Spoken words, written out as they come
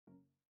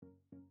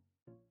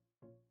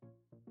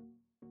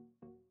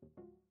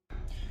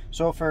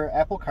So for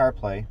Apple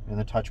CarPlay in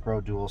the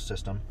TouchPro dual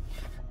system,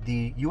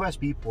 the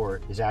USB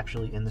port is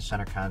actually in the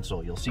center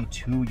console. You'll see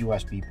two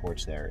USB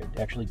ports there. It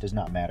actually does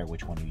not matter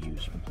which one you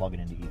use. You can plug it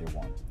into either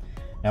one.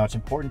 Now it's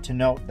important to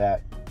note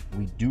that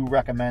we do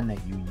recommend that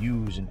you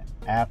use an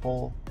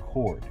Apple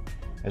cord,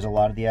 as a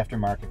lot of the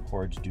aftermarket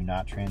cords do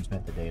not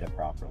transmit the data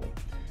properly.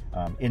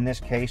 In this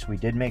case, we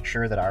did make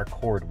sure that our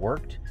cord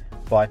worked,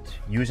 but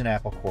use an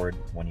Apple cord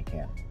when you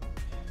can.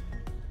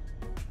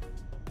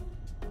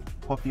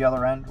 Hook the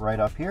other end right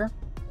up here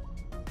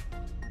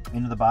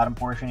into the bottom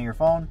portion of your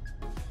phone.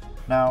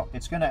 Now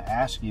it's going to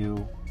ask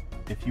you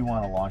if you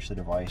want to launch the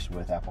device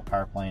with Apple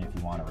CarPlay and if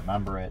you want to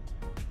remember it.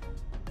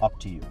 Up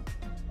to you.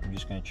 I'm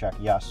just going to check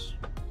yes,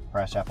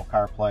 press Apple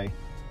CarPlay,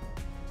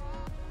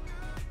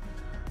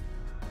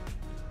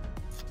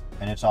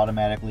 and it's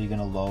automatically going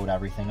to load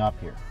everything up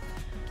here.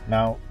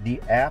 Now the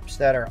apps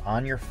that are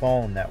on your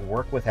phone that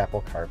work with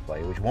Apple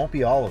CarPlay, which won't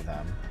be all of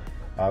them,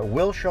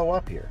 will show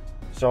up here.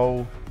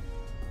 So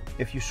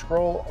if you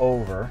scroll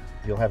over,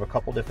 you'll have a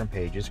couple different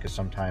pages because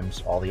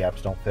sometimes all the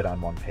apps don't fit on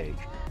one page.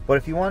 But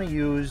if you want to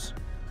use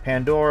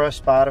Pandora,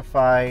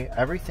 Spotify,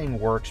 everything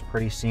works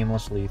pretty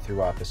seamlessly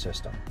throughout the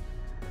system.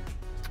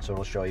 So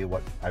we'll show you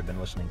what I've been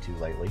listening to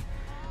lately.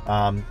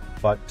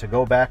 But to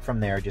go back from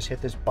there, just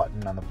hit this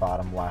button on the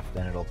bottom left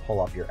and it'll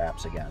pull up your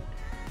apps again.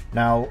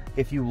 Now,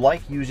 if you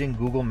like using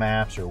Google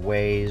Maps or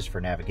Waze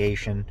for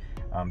navigation,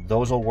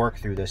 those will work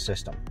through this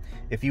system.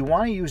 If you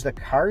want to use the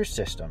car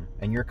system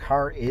and your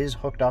car is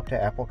hooked up to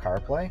Apple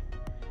CarPlay,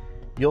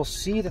 you'll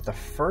see that the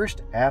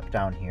first app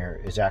down here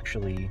is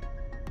actually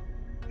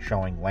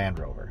showing Land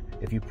Rover.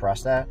 If you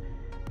press that,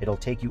 it'll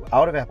take you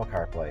out of Apple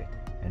CarPlay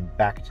and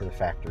back to the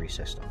factory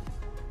system.